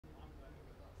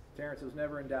Terrance, it was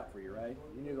never in doubt for you, right?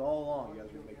 You knew all along you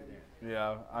guys were going to make it there.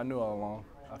 Yeah, I knew all along.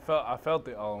 I felt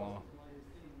it all along.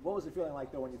 What was it feeling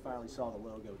like, though, when you finally saw the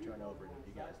logo turn over and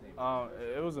you guys named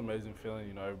it? It was an amazing feeling.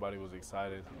 You know, everybody was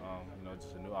excited. You know,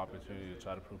 just a new opportunity to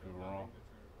try to prove people wrong.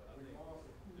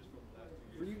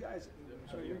 For you guys,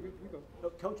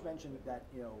 Coach mentioned that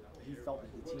he felt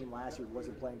that the team last year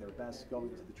wasn't playing their best going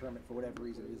into the tournament for whatever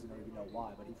reason. He doesn't even know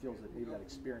why, but he feels that maybe that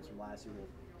experience from last year will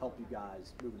help you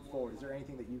guys moving forward. Is there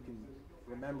anything that you can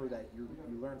remember that you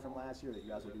learned from last year that you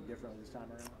guys will do differently this time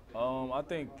around? I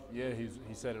think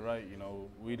he said it right. You know,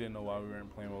 we didn't know why we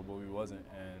weren't playing well, but we wasn't,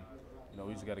 and you know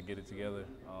we just got to get it together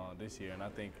this year. And I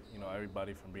think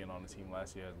everybody from being on the team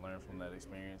last year has learned from that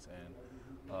experience, and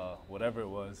whatever it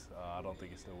was, I don't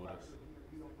think it's still with us.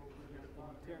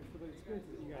 Terrance, for the experience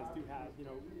that you guys do have,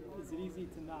 is it easy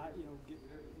to not, get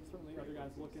certainly other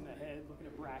guys looking ahead, looking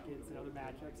at brackets and other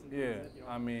matchups? And yeah, that,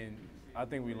 I mean, I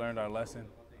think we learned our lesson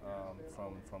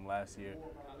from last year.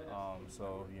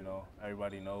 So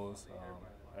everybody knows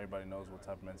what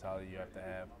type of mentality you have to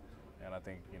have, and I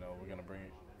think we're gonna bring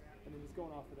it. And then just going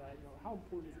off of that, how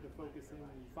important is it to focus in when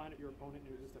you find out your opponent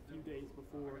just a few days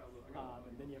before,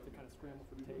 and then you have to kind of scramble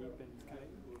for tape and kind of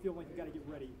feel like you got to get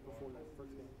ready before that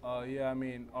first game? Yeah, I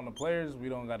mean, on the players, we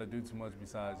don't got to do too much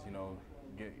besides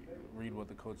read what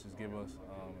the coaches give us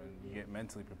and get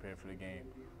mentally prepared for the game.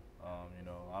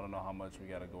 I don't know how much we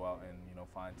got to go out and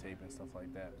find tape and stuff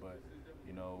like that, but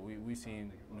we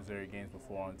seen Missouri games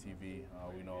before on TV.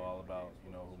 We know all about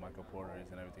who Michael Porter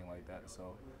is and everything like that.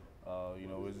 So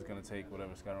we're just gonna take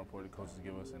whatever scouting report the coaches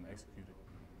give us and execute it.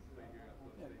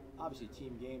 Yeah, obviously a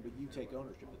team game, but you take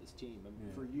ownership of this team. And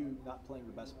for you, not playing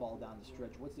your best ball down the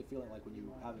stretch, what's it feeling like when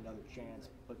you have another chance,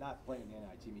 but not playing in the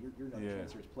NIT team? Your another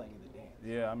chance here is playing in the dance.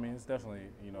 Yeah, I mean, it's definitely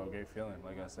a great feeling.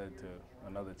 Like I said, to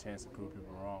another chance to prove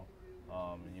people wrong.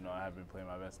 I haven't been playing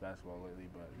my best basketball lately,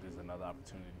 but there's another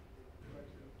opportunity.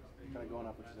 Kind of going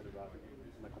off what you said about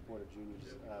Michael Porter Jr.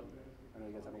 I know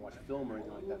you guys haven't watched film or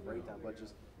anything like that breakdown, but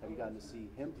just have you gotten to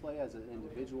see him play as an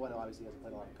individual? I know obviously he hasn't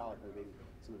played a lot in college, but maybe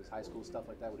some of his high school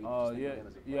stuff like that. What do you just think of him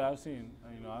as a player?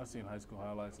 Yeah, I've seen high school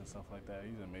highlights and stuff like that.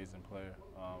 He's an amazing player.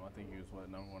 I think he was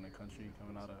 #1 in the country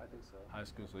coming out of high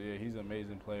school. So yeah, he's an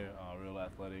amazing player. Real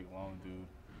athletic, long dude.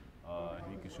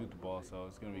 He can shoot the ball, so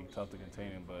it's gonna be tough to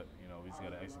contain him. But we just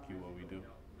gotta execute what we do.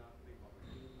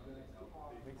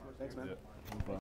 Thanks, man. Yeah, no problem.